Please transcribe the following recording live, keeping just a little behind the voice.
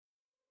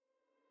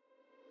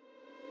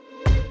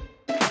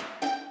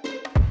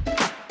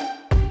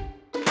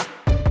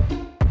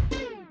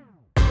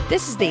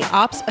This is the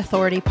Ops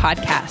Authority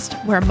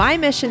podcast, where my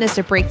mission is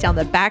to break down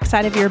the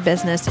backside of your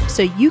business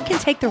so you can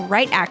take the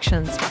right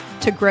actions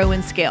to grow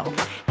and scale.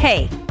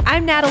 Hey,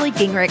 I'm Natalie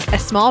Gingrich, a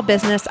small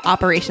business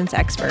operations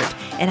expert,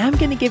 and I'm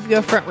going to give you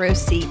a front row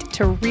seat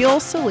to real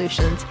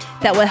solutions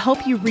that will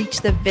help you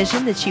reach the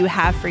vision that you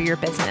have for your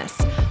business,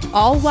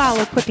 all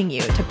while equipping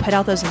you to put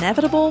out those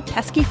inevitable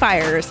pesky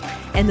fires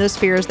and those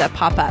fears that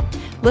pop up.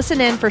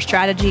 Listen in for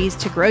strategies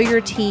to grow your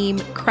team,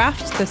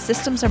 craft the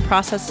systems and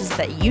processes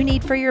that you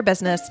need for your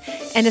business,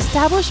 and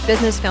establish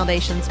business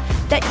foundations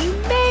that you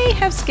may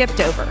have skipped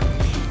over.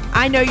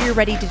 I know you're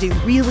ready to do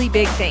really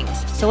big things,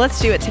 so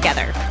let's do it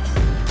together.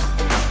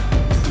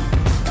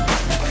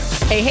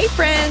 Hey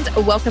friends,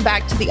 welcome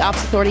back to the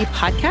Ops Authority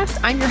podcast.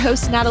 I'm your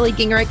host, Natalie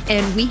Gingrich,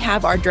 and we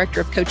have our Director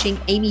of Coaching,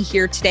 Amy,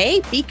 here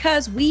today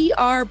because we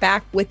are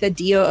back with a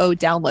DOO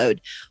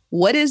download.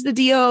 What is the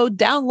DOO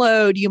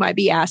download, you might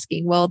be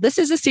asking? Well, this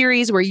is a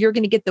series where you're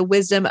going to get the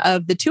wisdom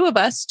of the two of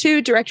us,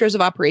 two directors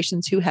of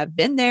operations who have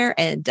been there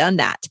and done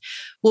that.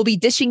 We'll be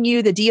dishing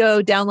you the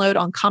DOO download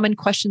on common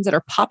questions that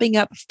are popping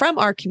up from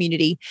our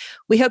community.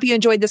 We hope you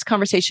enjoyed this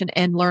conversation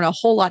and learn a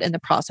whole lot in the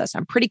process.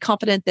 I'm pretty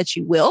confident that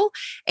you will.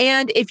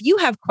 And if you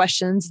have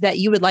questions that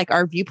you would like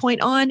our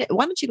viewpoint on,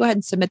 why don't you go ahead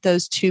and submit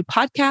those to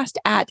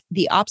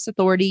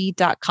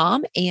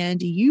podcast@theopsauthority.com,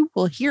 and you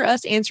will hear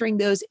us answering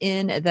those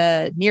in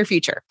the near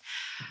future.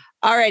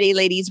 Alrighty,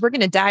 ladies, we're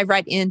going to dive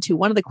right into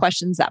one of the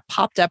questions that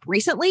popped up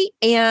recently.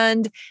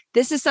 And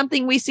this is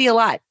something we see a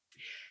lot.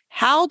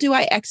 How do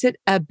I exit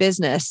a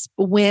business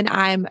when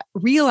I'm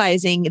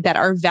realizing that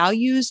our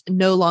values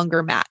no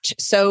longer match?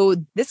 So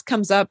this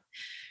comes up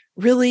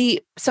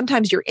really,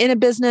 sometimes you're in a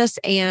business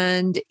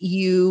and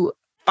you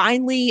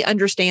finally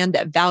understand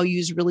that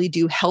values really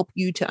do help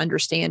you to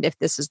understand if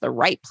this is the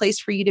right place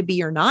for you to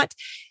be or not.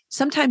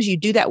 Sometimes you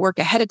do that work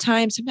ahead of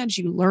time. Sometimes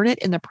you learn it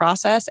in the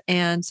process.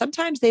 And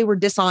sometimes they were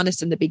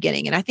dishonest in the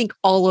beginning. And I think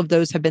all of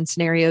those have been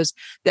scenarios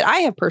that I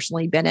have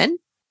personally been in.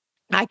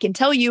 I can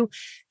tell you,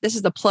 this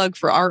is the plug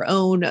for our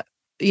own,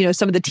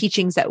 some of the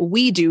teachings that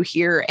we do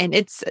here. And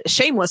it's a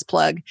shameless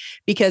plug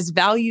because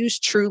values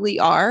truly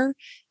are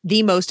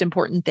the most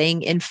important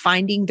thing in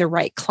finding the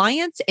right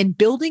clients and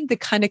building the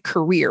kind of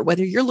career,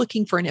 whether you're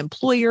looking for an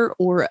employer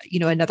or,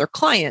 another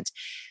client.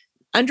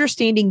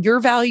 Understanding your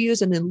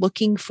values and then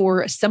looking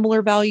for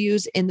similar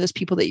values in those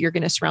people that you're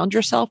going to surround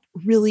yourself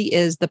really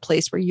is the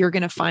place where you're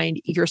going to find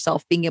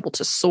yourself being able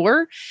to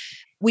soar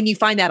when you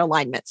find that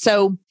alignment.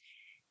 So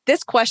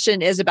this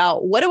question is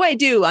about, what do I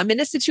do? I'm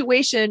in a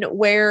situation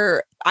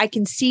where I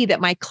can see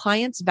that my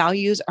clients'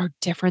 values are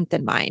different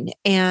than mine.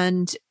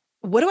 And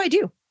what do I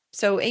do?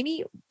 So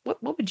Amy,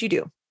 what would you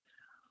do?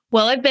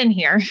 Well, I've been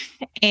here.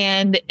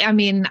 And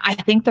I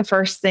think the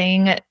first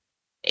thing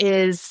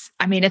is,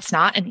 it's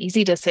not an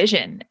easy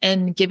decision,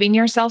 and giving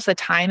yourself the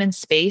time and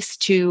space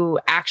to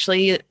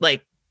actually,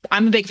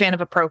 I'm a big fan of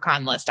a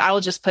pro-con list. I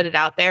will just put it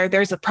out there.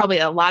 There's probably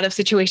a lot of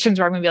situations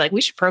where I'm going to be like, we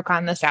should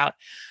pro-con this out.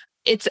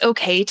 It's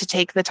okay to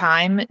take the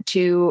time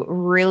to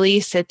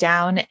really sit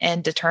down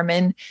and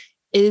determine,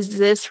 is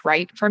this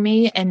right for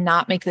me, and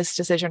not make this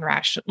decision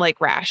rash.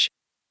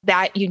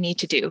 That you need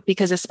to do,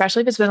 because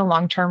especially if it's been a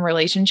long-term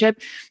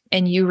relationship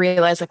and you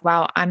realize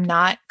wow, I'm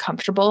not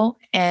comfortable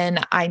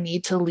and I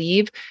need to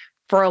leave.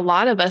 For a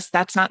lot of us,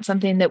 that's not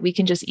something that we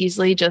can just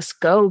easily just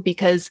go,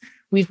 because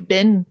we've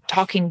been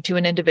talking to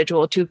an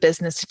individual, to a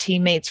business, to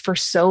teammates for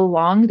so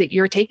long that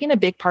you're taking a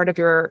big part of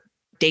your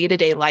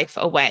day-to-day life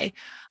away.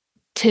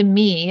 To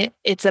me,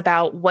 it's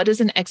about, what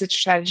does an exit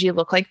strategy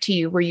look like to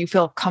you, where you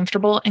feel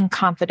comfortable and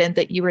confident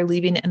that you are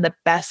leaving in the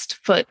best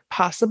foot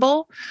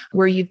possible,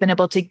 where you've been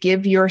able to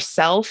give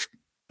yourself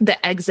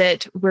the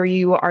exit, where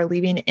you are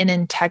leaving in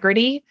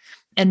integrity,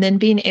 and then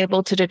being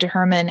able to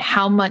determine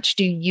how much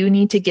do you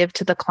need to give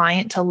to the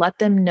client to let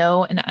them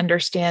know and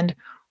understand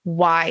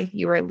why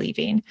you are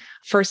leaving.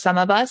 For some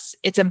of us,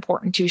 it's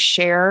important to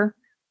share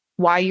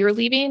why you're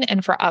leaving,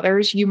 and for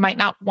others, you might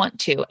not want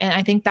to. And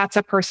I think that's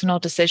a personal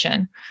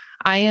decision.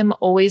 I am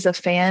always a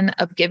fan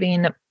of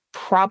giving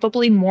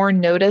probably more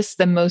notice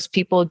than most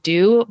people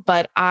do,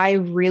 but I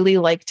really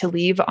like to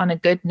leave on a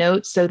good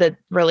note, so that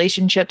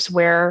relationships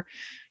where,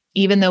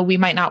 even though we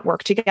might not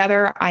work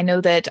together, I know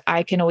that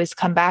I can always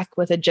come back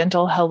with a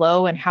gentle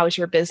hello and how's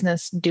your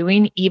business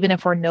doing, even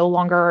if we're no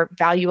longer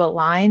value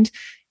aligned.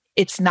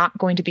 It's not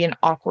going to be an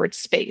awkward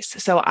space.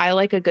 So I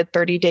like a good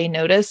 30-day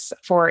notice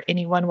for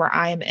anyone where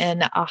I am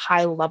in a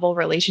high level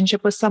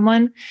relationship with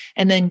someone,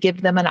 and then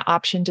give them an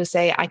option to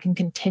say, I can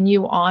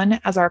continue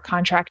on as our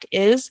contract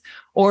is,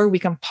 or we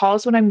can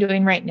pause what I'm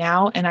doing right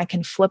now and I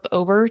can flip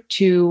over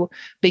to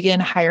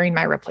begin hiring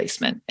my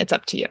replacement. It's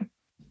up to you.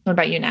 What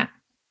about you, Nat?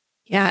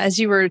 Yeah, as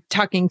you were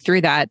talking through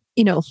that,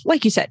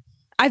 like you said,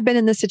 I've been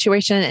in this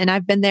situation, and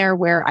I've been there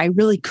where I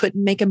really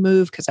couldn't make a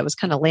move because I was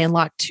kind of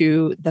landlocked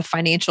to the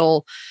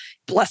financial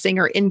blessing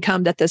or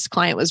income that this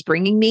client was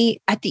bringing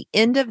me. At the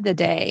end of the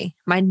day,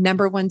 my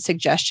number one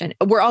suggestion,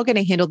 we're all going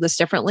to handle this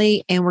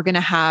differently, and we're going to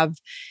have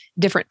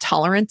different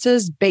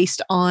tolerances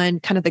based on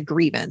kind of the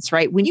grievance,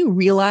 right? When you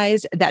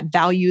realize that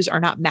values are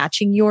not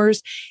matching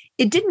yours,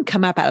 it didn't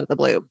come up out of the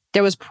blue.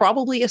 There was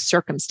probably a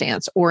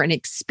circumstance or an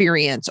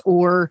experience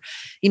or,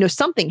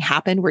 something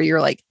happened where you're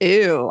like,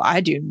 ew,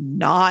 I do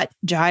not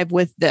jive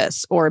with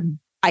this, or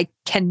I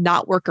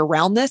cannot work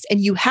around this. And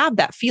you have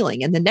that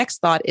feeling. And the next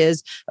thought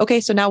is, okay,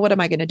 so now what am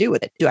I going to do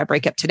with it? Do I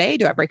break up today?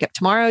 Do I break up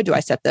tomorrow? Do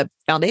I set the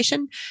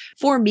foundation?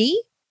 For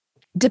me,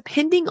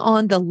 depending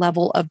on the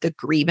level of the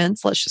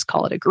grievance, let's just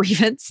call it a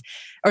grievance,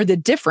 or the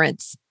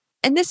difference.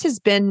 And this has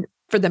been,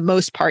 for the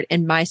most part,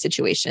 in my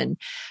situation,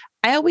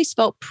 I always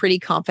felt pretty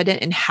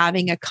confident in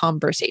having a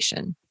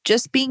conversation,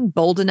 just being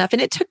bold enough.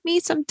 And it took me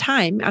some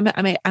time.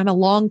 I'm a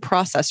long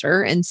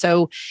processor. And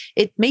so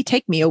it may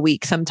take me a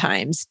week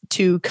sometimes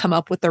to come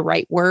up with the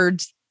right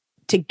words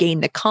to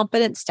gain the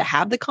confidence to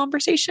have the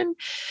conversation.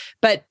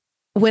 But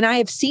when I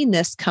have seen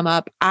this come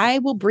up, I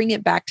will bring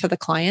it back to the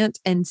client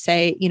and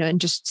say, and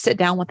just sit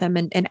down with them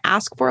and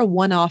ask for a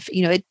one-off.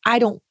 I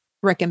don't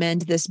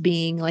recommend this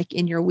being like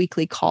in your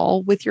weekly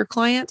call with your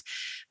client,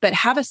 but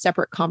have a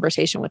separate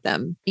conversation with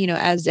them,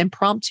 as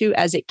impromptu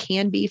as it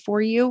can be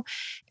for you,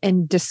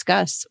 and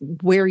discuss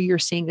where you're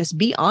seeing this.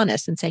 Be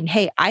honest and saying,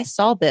 hey, I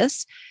saw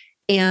this.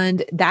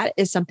 And that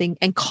is something,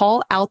 and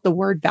call out the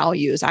word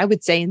values. I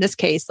would say in this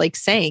case, like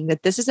saying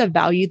that this is a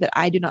value that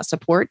I do not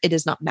support. It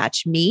does not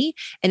match me.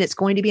 And it's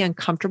going to be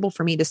uncomfortable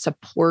for me to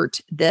support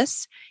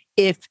this.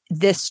 If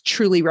this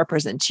truly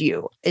represents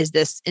you, is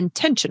this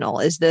intentional?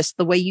 Is this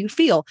the way you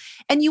feel?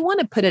 And you want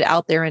to put it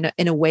out there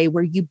in a way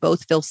where you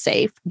both feel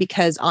safe,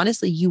 because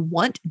honestly, you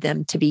want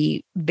them to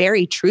be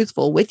very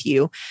truthful with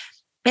you.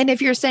 And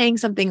if you're saying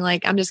something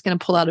like, I'm just going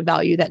to pull out a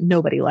value that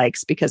nobody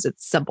likes because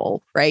it's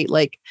simple, right?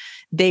 Like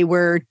they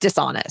were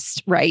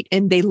dishonest, right?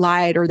 And they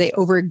lied, or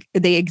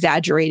they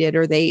exaggerated,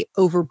 or they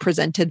over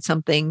presented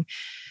something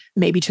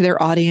maybe to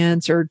their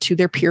audience or to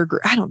their peer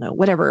group. I don't know,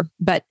 whatever.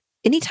 But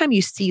anytime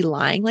you see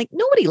lying, like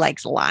nobody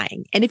likes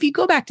lying. And if you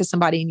go back to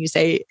somebody and you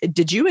say,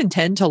 did you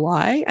intend to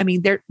lie? I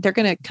mean, they're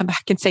going to come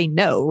back and say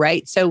no,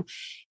 right? So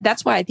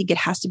that's why I think it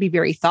has to be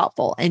very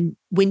thoughtful. And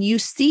when you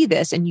see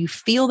this and you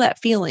feel that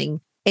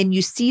feeling and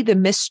you see the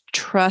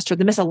mistrust or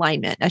the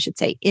misalignment, I should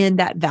say, in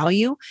that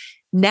value,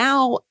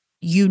 now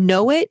you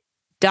know it,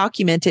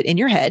 document it in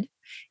your head.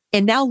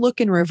 And now look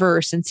in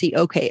reverse and see,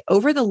 okay,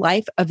 over the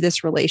life of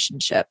this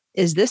relationship,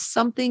 is this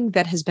something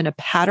that has been a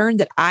pattern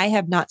that I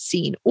have not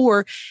seen?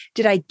 Or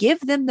did I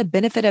give them the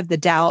benefit of the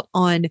doubt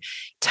on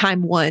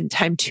time 1,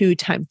 time 2,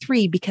 time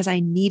 3, because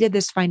I needed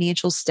this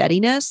financial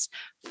steadiness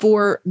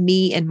for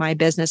me and my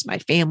business, my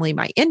family,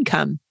 my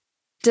income?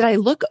 Did I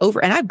look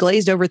over, and I've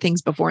glazed over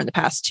things before in the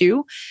past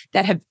too,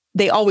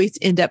 they always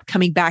end up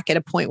coming back at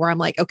a point where I'm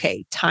like,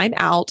 okay, time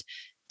out,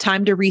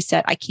 time to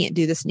reset. I can't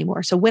do this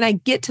anymore. So when I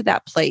get to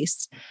that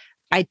place,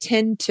 I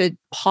tend to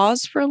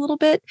pause for a little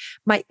bit.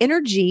 My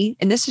energy,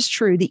 and this is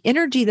true, the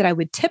energy that I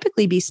would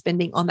typically be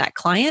spending on that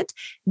client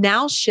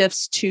now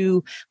shifts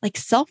to like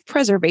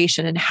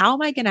self-preservation. And how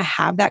am I going to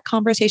have that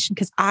conversation?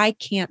 Because I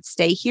can't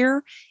stay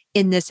here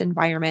in this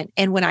environment.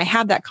 And when I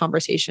have that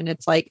conversation,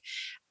 it's like,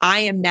 I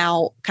am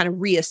now kind of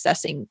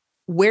reassessing,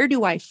 where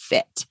do I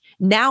fit?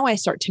 Now I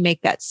start to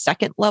make that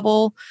second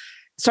level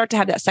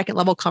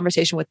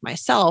conversation with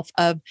myself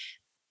of,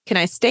 can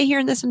I stay here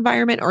in this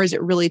environment, or is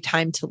it really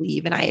time to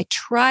leave? And I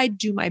try to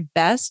do my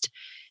best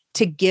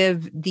to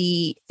give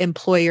the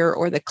employer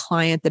or the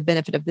client the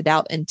benefit of the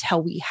doubt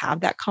until we have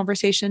that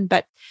conversation.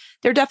 But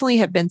there definitely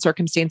have been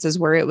circumstances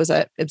where it was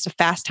a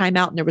fast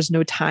timeout and there was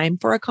no time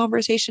for a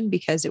conversation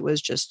because it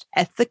was just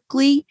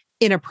ethically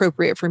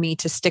inappropriate for me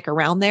to stick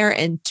around there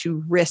and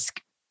to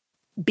risk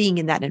being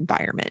in that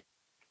environment.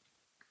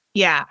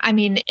 Yeah. I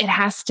mean, it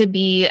has to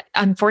be,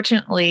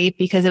 unfortunately,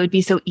 because it would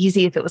be so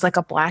easy if it was like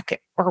a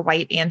black or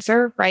white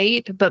answer,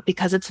 right? But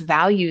because it's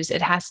values,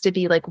 it has to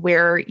be like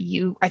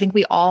I think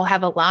we all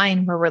have a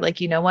line where we're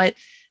like, you know what?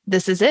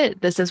 This is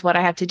it. This is what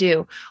I have to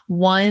do.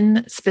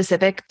 One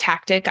specific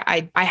tactic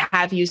I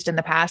have used in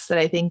the past that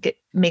I think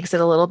makes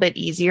it a little bit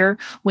easier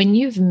when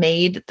you've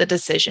made the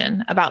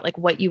decision about like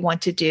what you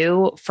want to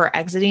do for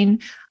exiting.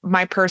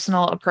 My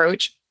personal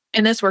approach,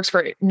 and this works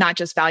for not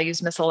just values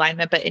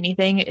misalignment, but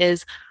anything,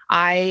 is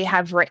I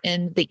have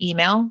written the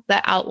email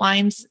that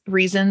outlines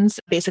reasons,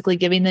 basically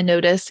giving the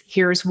notice.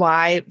 Here's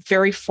why,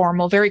 very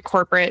formal, very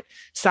corporate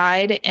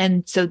side.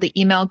 And so the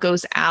email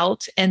goes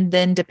out. And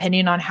then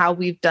depending on how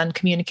we've done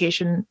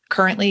communication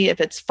currently,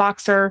 if it's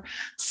Voxer,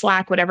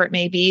 Slack, whatever it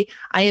may be,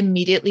 I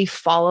immediately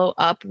follow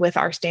up with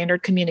our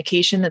standard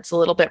communication that's a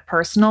little bit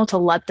personal to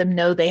let them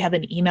know they have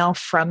an email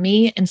from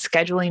me and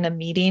scheduling a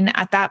meeting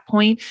at that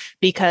point,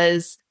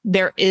 because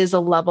there is a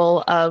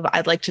level of,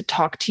 I'd like to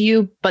talk to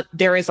you, but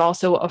there is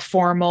also a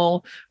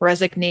formal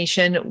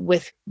resignation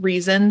with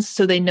reasons.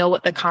 So they know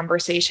what the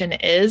conversation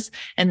is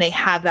and they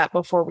have that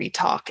before we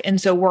talk.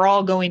 And so we're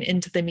all going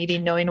into the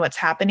meeting knowing what's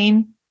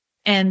happening,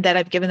 and that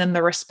I've given them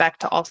the respect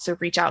to also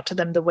reach out to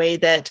them the way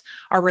that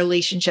our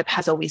relationship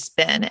has always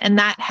been. And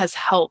that has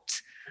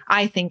helped,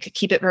 I think,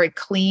 keep it very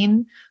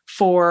clean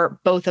for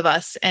both of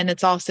us. And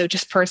it's also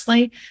just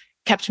personally,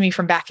 kept me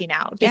from backing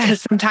out,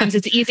 because sometimes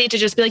it's easy to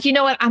just be like, you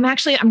know what, I'm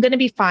going to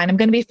be fine. I'm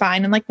going to be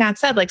fine. And like Nat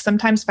said, like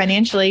sometimes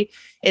financially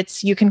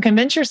you can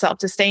convince yourself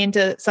to stay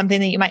into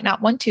something that you might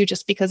not want to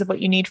just because of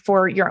what you need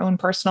for your own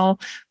personal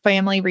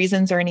family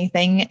reasons or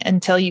anything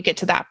until you get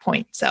to that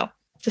point. So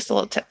just a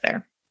little tip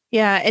there.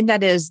 Yeah. And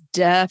that is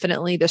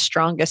definitely the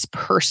strongest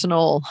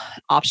personal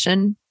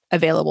option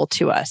available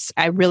to us.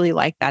 I really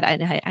like that.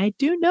 And I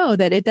do know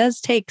that it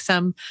does take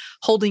some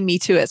holding me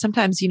to it.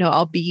 Sometimes,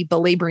 I'll be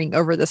belaboring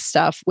over this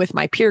stuff with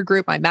my peer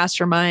group, my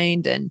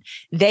mastermind, and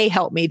they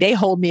help me. They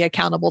hold me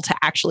accountable to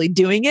actually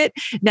doing it.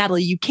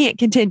 Natalie, you can't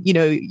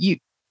continue,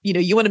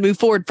 you want to move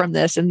forward from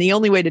this. And the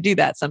only way to do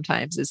that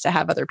sometimes is to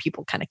have other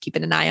people kind of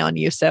keeping an eye on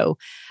you. So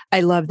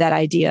I love that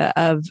idea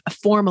of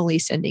formally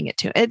sending it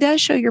to. It does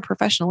show your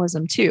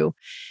professionalism too.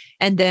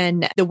 And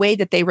then the way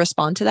that they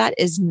respond to that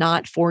is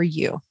not for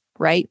you.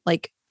 Right?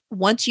 Like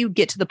once you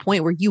get to the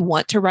point where you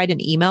want to write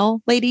an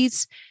email,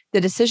 ladies, the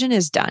decision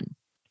is done,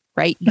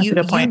 right? You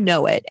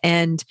know it,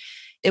 and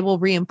it will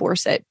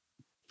reinforce it.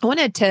 I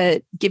wanted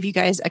to give you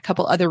guys a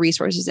couple other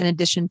resources in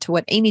addition to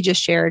what Amy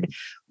just shared.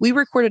 We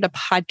recorded a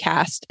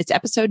podcast. It's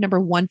episode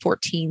number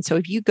 114. So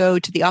if you go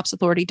to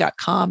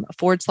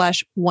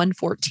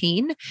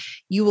theopsauthority.com/114,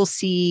 you will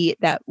see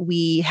that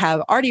we have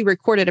already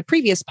recorded a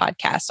previous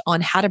podcast on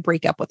how to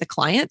break up with a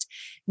client.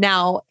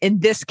 Now,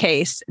 in this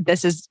case,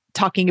 this is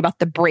talking about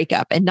the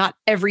breakup, and not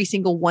every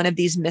single one of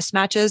these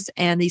mismatches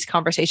and these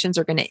conversations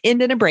are going to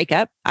end in a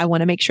breakup. I want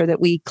to make sure that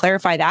we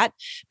clarify that.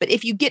 But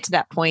if you get to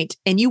that point,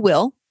 and you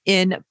will,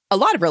 in a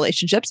lot of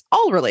relationships,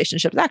 all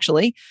relationships,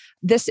 actually,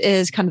 this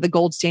is kind of the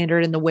gold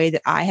standard in the way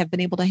that I have been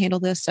able to handle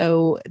this.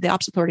 So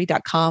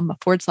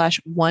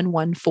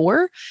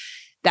theopsauthority.com/114,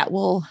 that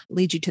will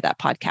lead you to that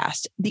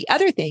podcast. The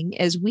other thing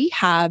is we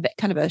have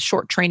kind of a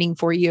short training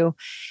for you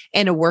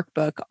and a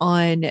workbook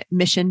on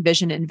mission,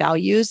 vision, and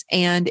values.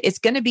 And it's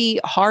going to be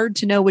hard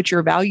to know what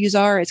your values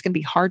are. It's going to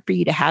be hard for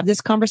you to have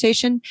this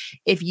conversation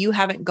if you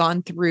haven't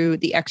gone through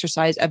the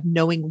exercise of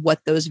knowing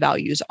what those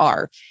values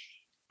are.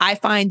 I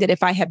find that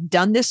if I have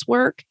done this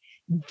work,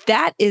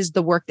 that is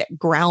the work that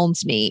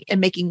grounds me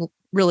in making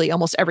really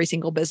almost every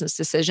single business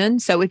decision.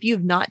 So if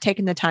you've not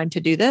taken the time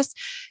to do this,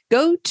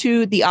 go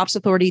to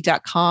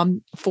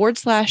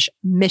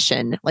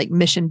theopsauthority.com/mission, like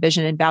mission,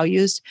 vision, and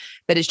values.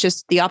 But it's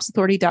just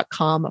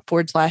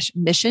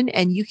theopsauthority.com/mission,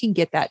 and you can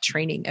get that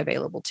training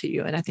available to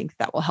you. And I think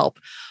that will help.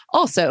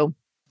 Also,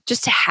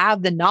 just to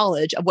have the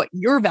knowledge of what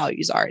your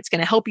values are. It's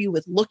going to help you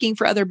with looking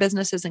for other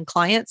businesses and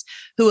clients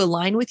who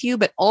align with you,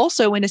 but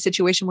also in a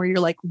situation where you're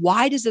like,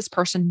 why does this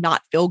person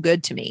not feel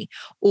good to me?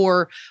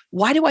 Or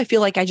why do I feel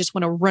like I just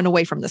want to run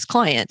away from this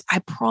client? I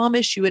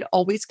promise you, it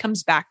always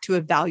comes back to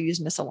a values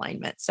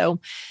misalignment. So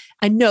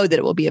I know that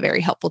it will be a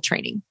very helpful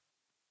training.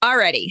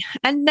 Alrighty.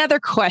 Another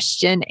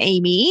question,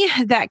 Amy,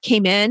 that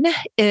came in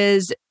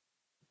is,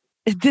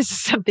 this is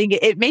something,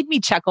 it made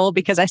me chuckle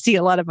because I see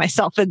a lot of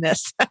myself in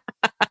this.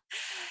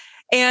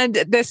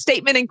 And the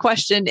statement in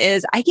question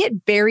is, I get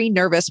very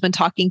nervous when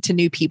talking to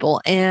new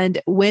people.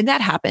 And when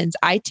that happens,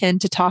 I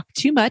tend to talk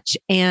too much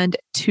and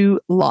too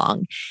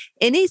long.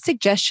 Any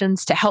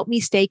suggestions to help me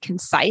stay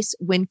concise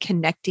when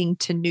connecting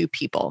to new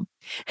people?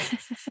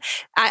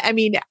 I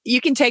mean,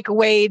 you can take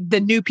away the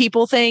new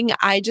people thing.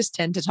 I just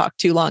tend to talk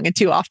too long and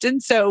too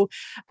often. So,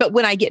 but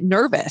when I get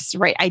nervous,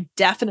 right, I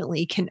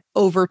definitely can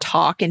over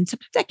talk, and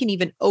sometimes I can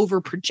even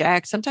over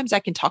project. Sometimes I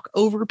can talk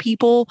over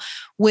people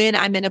when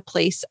I'm in a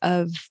place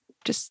of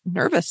just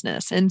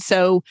nervousness. And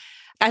so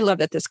I love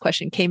that this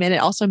question came in.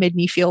 It also made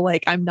me feel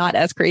like I'm not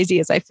as crazy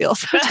as I feel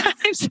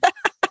sometimes.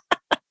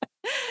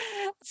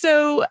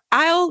 So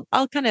I'll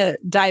kind of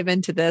dive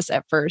into this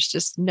at first,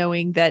 just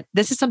knowing that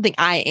this is something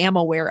I am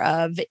aware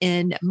of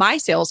in my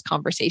sales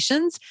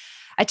conversations.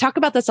 I talk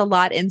about this a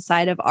lot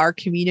inside of our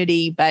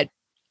community, but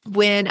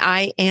when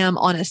I am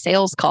on a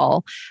sales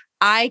call,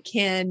 I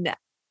can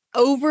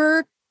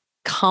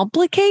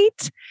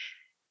overcomplicate.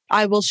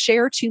 I will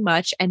share too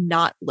much and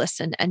not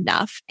listen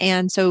enough.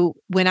 And so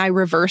when I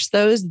reverse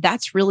those,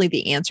 that's really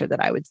the answer that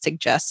I would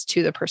suggest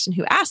to the person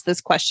who asked this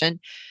question,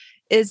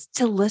 is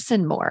to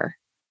listen more.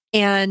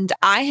 And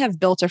I have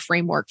built a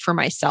framework for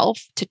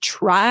myself to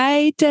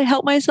try to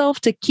help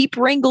myself to keep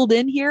wrangled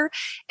in here.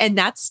 And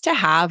that's to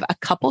have a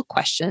couple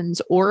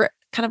questions, or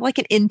kind of like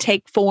an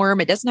intake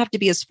form. It doesn't have to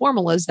be as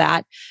formal as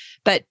that,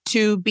 but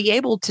to be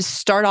able to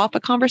start off a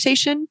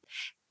conversation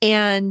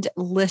and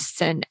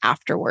listen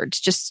afterwards.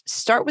 Just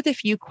start with a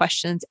few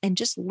questions and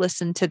just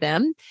listen to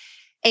them.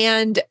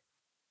 And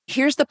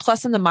here's the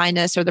plus and the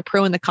minus, or the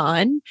pro and the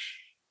con.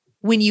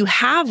 When you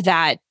have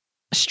that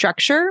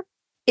structure,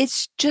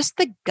 it's just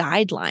the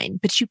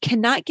guideline, but you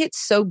cannot get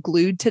so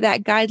glued to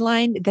that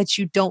guideline that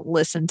you don't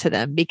listen to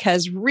them.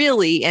 Because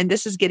really, and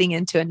this is getting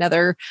into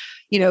another,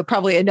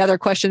 probably another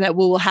question that we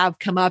will have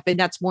come up, and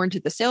that's more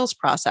into the sales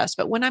process.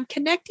 But when I'm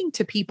connecting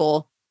to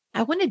people,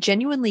 I want to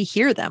genuinely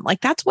hear them.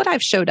 Like, that's what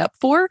I've showed up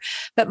for.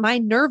 But my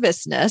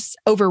nervousness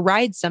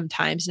overrides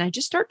sometimes, and I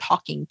just start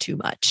talking too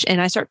much.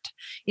 And I start,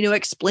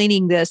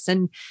 explaining this.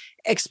 And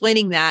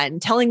explaining that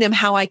and telling them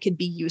how I could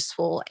be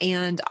useful.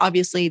 And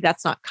obviously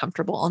that's not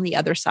comfortable on the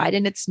other side,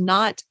 and it's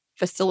not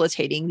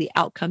facilitating the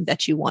outcome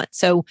that you want.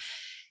 So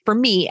for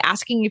me,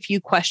 asking a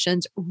few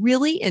questions,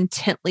 really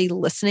intently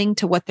listening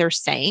to what they're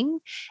saying,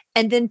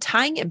 and then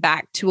tying it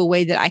back to a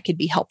way that I could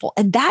be helpful.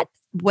 And that,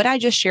 what I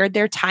just shared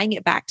there, tying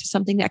it back to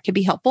something that could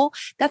be helpful,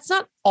 that's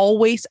not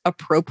always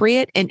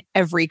appropriate in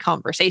every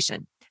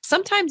conversation.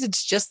 Sometimes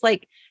it's just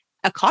like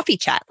a coffee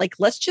chat. Like,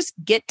 let's just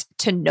get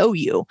to know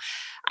you.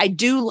 I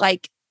do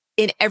like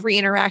in every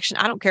interaction,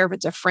 I don't care if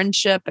it's a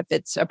friendship, if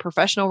it's a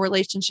professional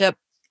relationship,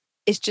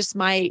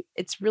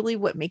 it's really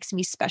what makes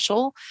me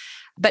special.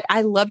 But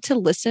I love to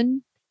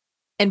listen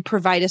and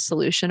provide a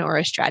solution or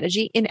a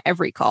strategy in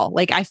every call.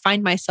 Like, I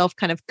find myself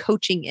kind of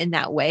coaching in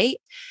that way,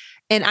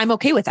 and I'm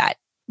okay with that.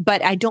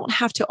 But I don't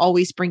have to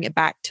always bring it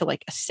back to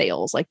like a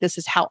sales. Like, this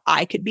is how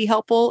I could be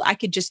helpful. I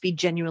could just be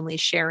genuinely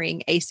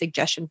sharing a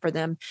suggestion for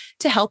them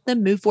to help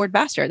them move forward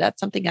faster. That's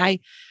something I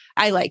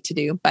like to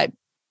do, but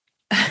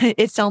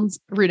it sounds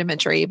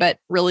rudimentary, but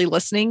really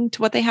listening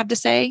to what they have to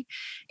say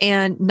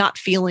and not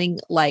feeling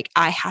like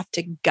I have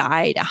to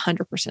guide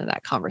 100% of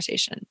that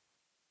conversation.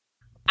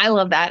 I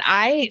love that.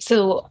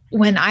 So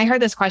when I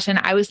heard this question,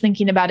 I was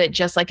thinking about it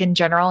just like in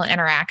general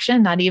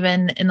interaction, not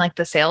even in like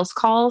the sales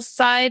calls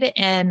side.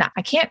 And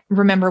I can't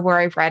remember where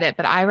I read it,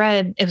 but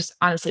it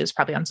was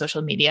probably on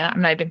social media.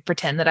 I'm not even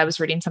pretend that I was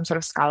reading some sort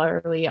of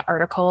scholarly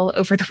article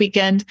over the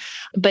weekend,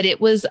 but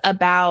it was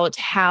about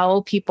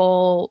how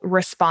people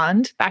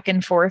respond back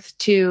and forth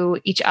to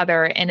each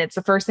other. And it's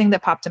the first thing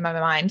that popped in my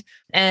mind.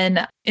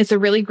 And it's a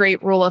really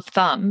great rule of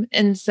thumb.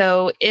 And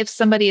so if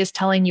somebody is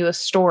telling you a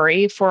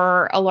story,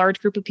 for a large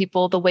group of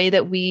people, the way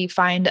that we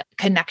find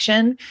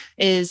connection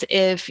is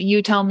if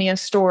you tell me a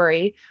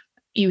story,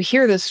 you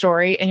hear the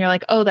story and you're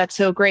like, oh, that's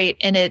so great.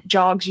 And it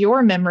jogs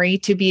your memory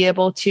to be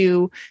able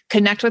to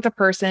connect with a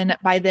person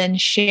by then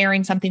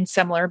sharing something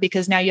similar,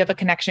 because now you have a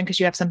connection because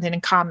you have something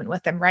in common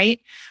with them, right?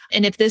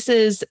 And if this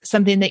is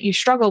something that you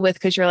struggle with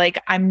because you're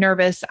like, I'm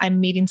nervous, I'm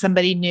meeting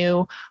somebody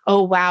new.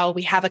 Oh, wow,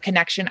 we have a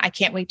connection. I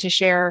can't wait to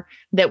share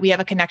that we have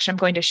a connection. I'm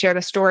going to share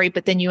the story,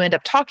 but then you end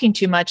up talking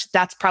too much.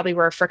 That's probably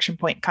where a friction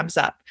point comes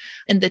up.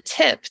 And the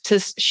tip to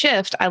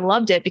shift, I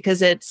loved it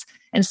because it's,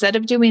 instead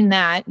of doing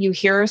that, you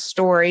hear a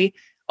story,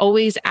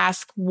 always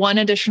ask one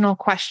additional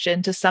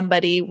question to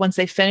somebody once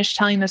they finish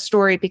telling the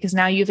story, because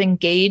now you've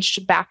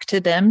engaged back to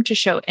them to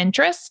show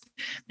interest.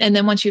 And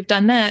then once you've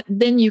done that,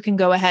 then you can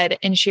go ahead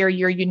and share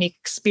your unique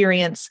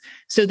experience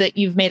so that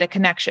you've made a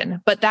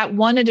connection. But that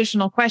one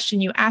additional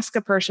question you ask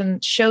a person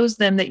shows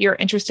them that you're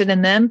interested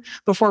in them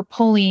before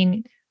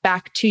pulling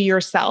back to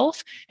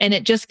yourself. And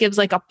it just gives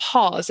like a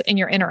pause in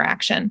your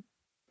interaction.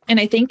 And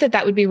I think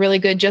that would be really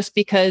good just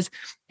because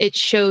it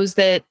shows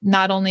that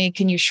not only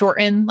can you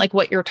shorten like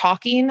what you're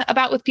talking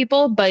about with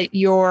people, but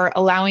you're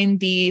allowing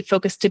the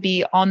focus to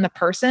be on the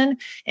person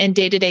and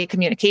day-to-day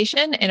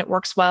communication. And it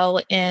works well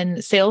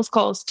in sales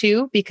calls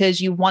too, because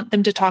you want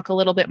them to talk a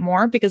little bit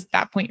more, because at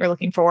that point you're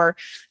looking for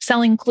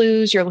selling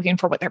clues, you're looking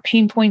for what their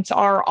pain points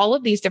are, all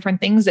of these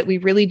different things that we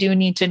really do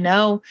need to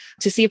know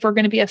to see if we're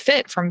going to be a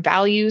fit, from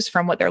values,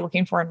 from what they're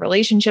looking for in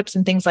relationships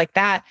and things like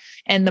that.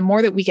 And the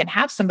more that we can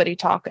have somebody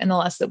talk and the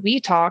less that we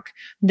talk,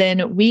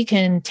 then we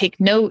can take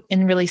note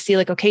and really see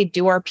like, okay,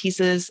 do our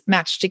pieces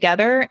match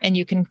together? And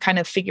you can kind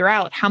of figure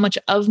out how much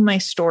of my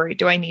story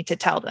do I need to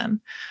tell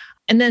them?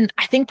 And then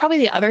I think probably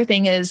the other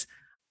thing is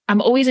I'm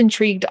always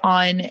intrigued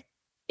on,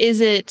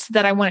 is it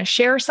that I want to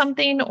share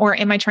something or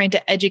am I trying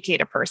to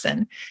educate a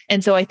person?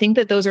 And so I think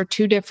that those are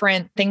two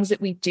different things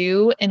that we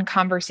do in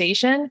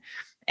conversation.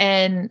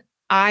 And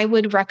I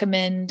would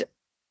recommend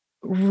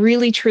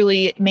really,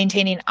 truly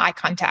maintaining eye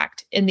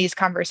contact in these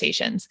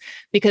conversations,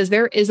 because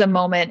there is a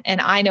moment,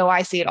 and I know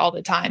I see it all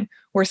the time,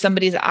 where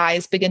somebody's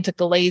eyes begin to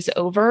glaze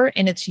over.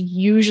 And it's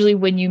usually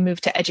when you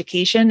move to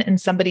education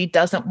and somebody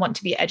doesn't want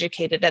to be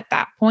educated at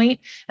that point.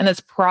 And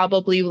that's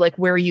probably like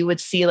where you would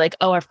see like,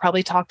 oh, I've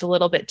probably talked a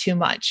little bit too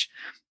much.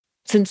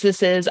 Since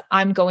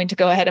I'm going to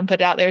go ahead and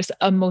put it out, there's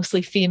a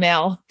mostly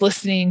female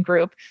listening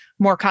group.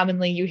 More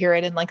commonly, you hear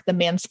it in like the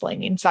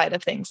mansplaining side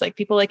of things. Like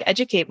people like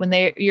educate when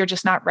you're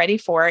just not ready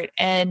for it.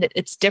 And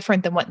it's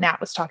different than what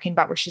Nat was talking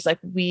about, where she's like,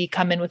 we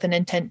come in with an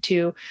intent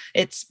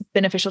it's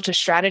beneficial to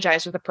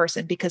strategize with a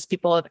person because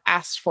people have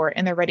asked for it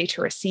and they're ready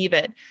to receive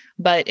it.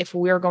 But if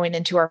we're going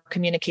into our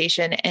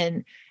communication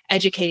and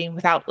educating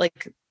without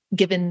like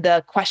given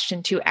the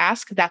question to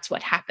ask, that's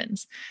what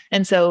happens.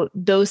 And so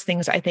those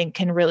things I think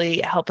can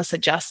really help us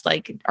adjust.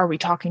 Like, are we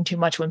talking too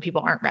much when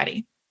people aren't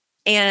ready?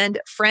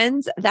 And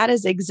friends, that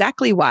is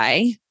exactly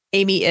why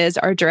Amy is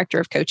our director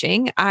of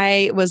coaching.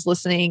 I was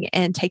listening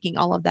and taking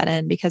all of that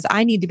in because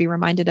I need to be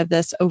reminded of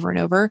this over and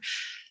over.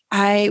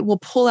 I will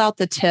pull out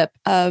the tip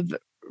of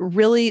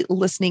really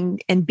listening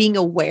and being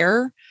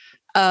aware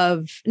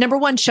of number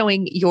one,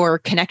 showing your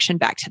connection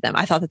back to them.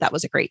 I thought that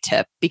was a great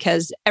tip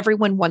because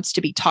everyone wants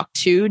to be talked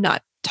to,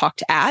 not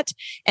talked at.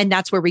 And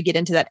that's where we get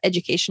into that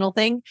educational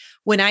thing.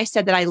 When I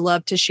said that I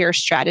love to share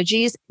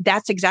strategies,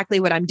 that's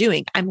exactly what I'm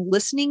doing. I'm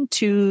listening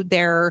to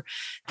their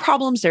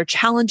problems, their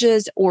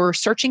challenges, or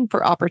searching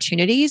for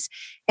opportunities.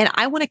 And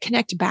I want to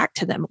connect back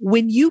to them.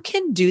 When you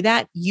can do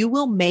that, you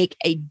will make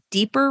a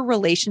deeper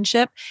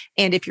relationship.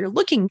 And if you're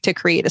looking to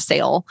create a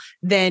sale,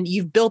 then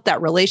you've built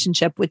that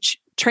relationship, which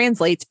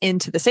translates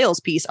into the sales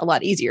piece a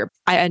lot easier.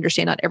 I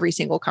understand not every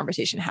single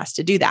conversation has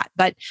to do that,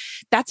 but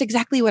that's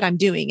exactly what I'm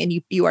doing. And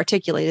you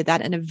articulated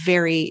that in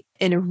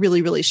a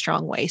really, really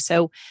strong way.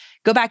 So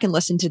go back and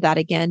listen to that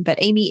again. But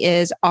Amy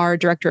is our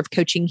director of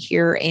coaching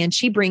here, and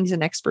she brings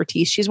an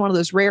expertise. She's one of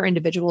those rare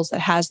individuals that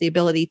has the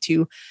ability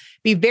to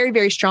be very,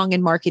 very strong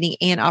in marketing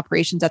and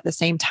operations at the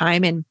same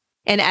time. And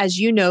as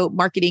you know,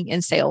 marketing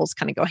and sales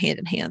kind of go hand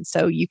in hand.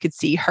 So you could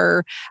see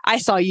her. I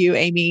saw you,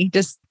 Amy,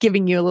 just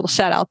giving you a little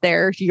shout out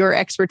there, your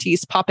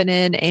expertise popping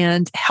in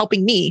and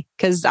helping me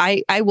because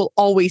I will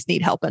always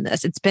need help in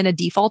this. It's been a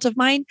default of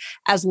mine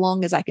as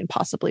long as I can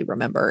possibly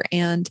remember.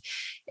 And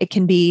it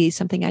can be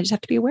something I just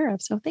have to be aware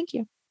of. So thank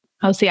you.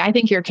 Oh, see, I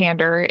think your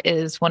candor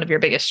is one of your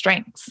biggest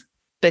strengths.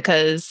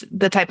 Because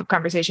the type of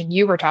conversation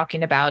you were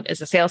talking about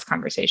is a sales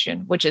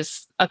conversation, which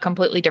is a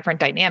completely different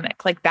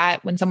dynamic. Like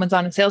that, when someone's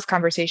on a sales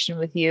conversation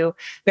with you,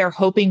 they're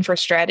hoping for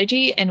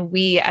strategy. And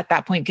we at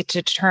that point get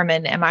to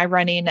determine, am I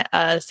running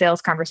a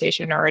sales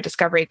conversation or a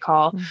discovery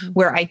call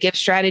where I give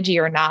strategy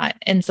or not?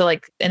 And so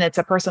and it's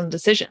a personal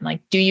decision.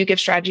 Like, do you give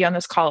strategy on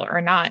this call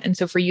or not? And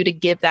so for you to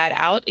give that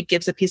out, it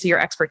gives a piece of your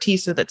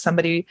expertise so that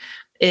somebody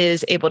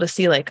is able to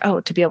see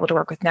to be able to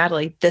work with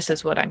Natalie, this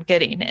is what I'm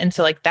getting. And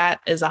so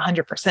that is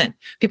 100%.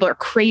 People are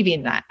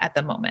craving that at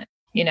the moment,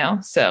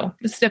 so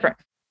it's different.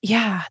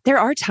 Yeah. There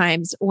are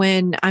times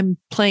when I'm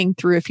playing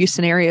through a few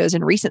scenarios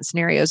and recent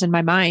scenarios in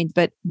my mind,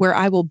 but where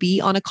I will be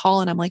on a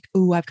call and I'm like,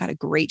 oh, I've got a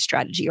great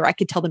strategy, or I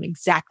could tell them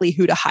exactly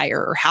who to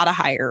hire or how to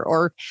hire,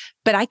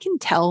 but I can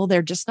tell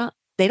they're just not,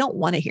 they don't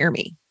want to hear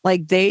me.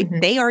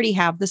 They already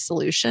have the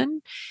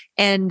solution,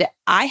 and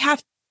I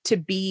have to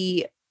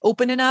be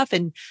open enough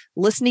and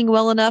listening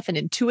well enough and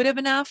intuitive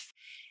enough,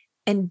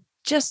 and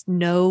just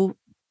know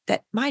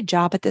that my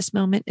job at this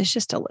moment is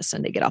just to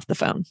listen, to get off the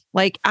phone.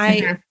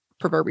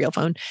 Proverbial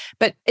phone,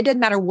 but it doesn't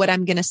matter what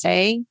I'm going to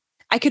say.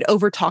 I could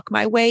overtalk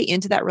my way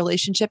into that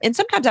relationship. And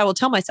sometimes I will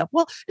tell myself,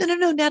 well,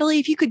 no, Natalie,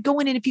 if you could go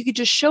in and if you could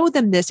just show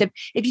them this,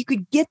 if you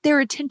could get their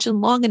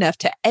attention long enough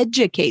to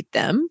educate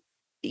them,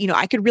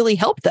 I could really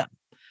help them,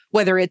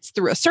 whether it's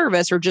through a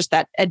service or just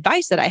that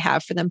advice that I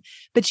have for them.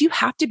 But you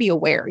have to be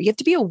aware. You have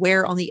to be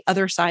aware on the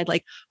other side,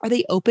 are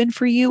they open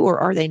for you or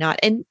are they not?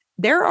 And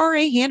there are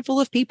a handful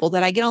of people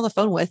that I get on the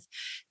phone with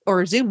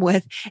or Zoom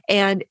with,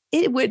 and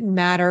it wouldn't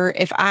matter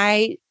if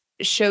I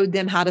showed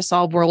them how to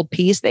solve world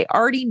peace. They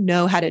already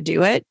know how to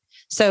do it.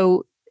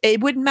 So it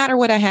wouldn't matter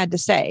what I had to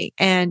say.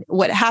 And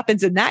what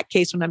happens in that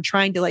case when I'm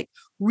trying to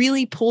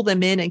really pull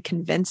them in and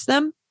convince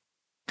them,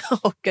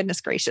 oh,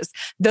 goodness gracious.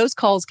 Those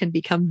calls can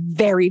become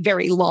very,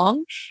 very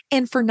long,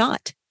 and for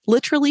naught,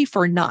 literally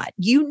for naught.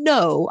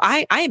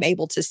 I am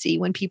able to see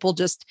when people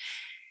just,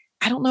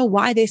 I don't know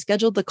why they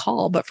scheduled the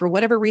call, but for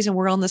whatever reason,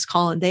 we're on this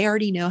call and they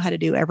already know how to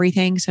do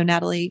everything. So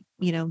Natalie,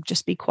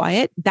 just be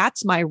quiet.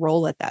 That's my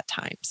role at that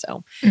time.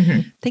 So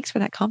thanks for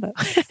that combo.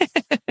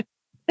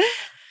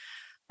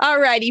 All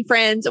righty,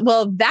 friends.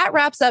 Well, that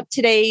wraps up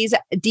today's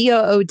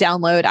DOO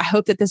download. I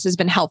hope that this has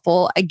been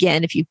helpful.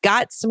 Again, if you've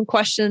got some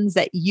questions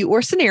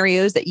or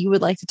scenarios that you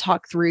would like to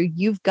talk through,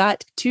 you've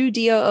got two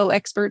DOO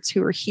experts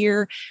who are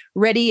here,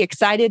 ready,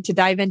 excited to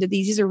dive into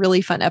these. These are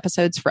really fun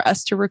episodes for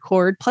us to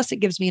record. Plus,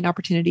 it gives me an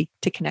opportunity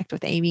to connect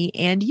with Amy,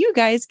 and you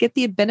guys get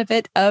the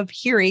benefit of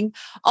hearing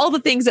all the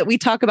things that we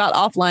talk about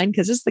offline,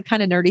 because this is the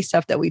kind of nerdy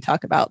stuff that we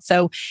talk about.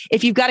 So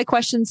if you've got a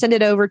question, send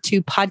it over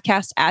to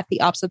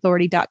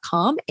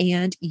podcast@theopsauthority.com,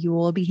 and you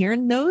will be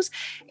hearing those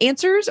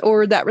answers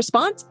or that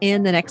response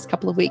in the next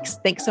couple of weeks.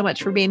 Thanks so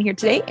much for being here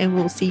today, and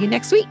we'll see you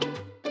next week.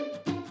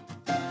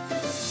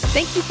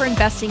 Thank you for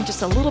investing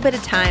just a little bit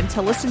of time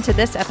to listen to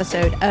this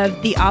episode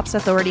of the Ops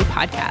Authority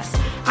podcast.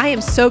 I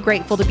am so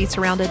grateful to be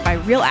surrounded by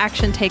real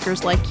action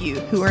takers like you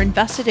who are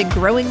invested in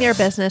growing their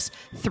business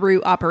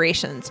through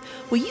operations.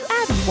 Will you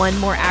add one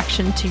more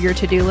action to your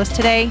to-do list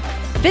today?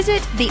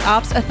 Visit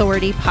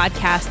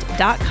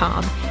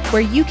theopsauthoritypodcast.com,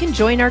 where you can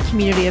join our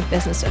community of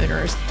business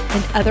owners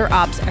and other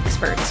ops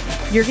experts.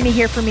 You're going to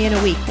hear from me in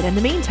a week, but in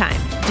the meantime,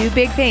 do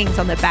big things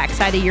on the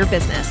backside of your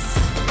business.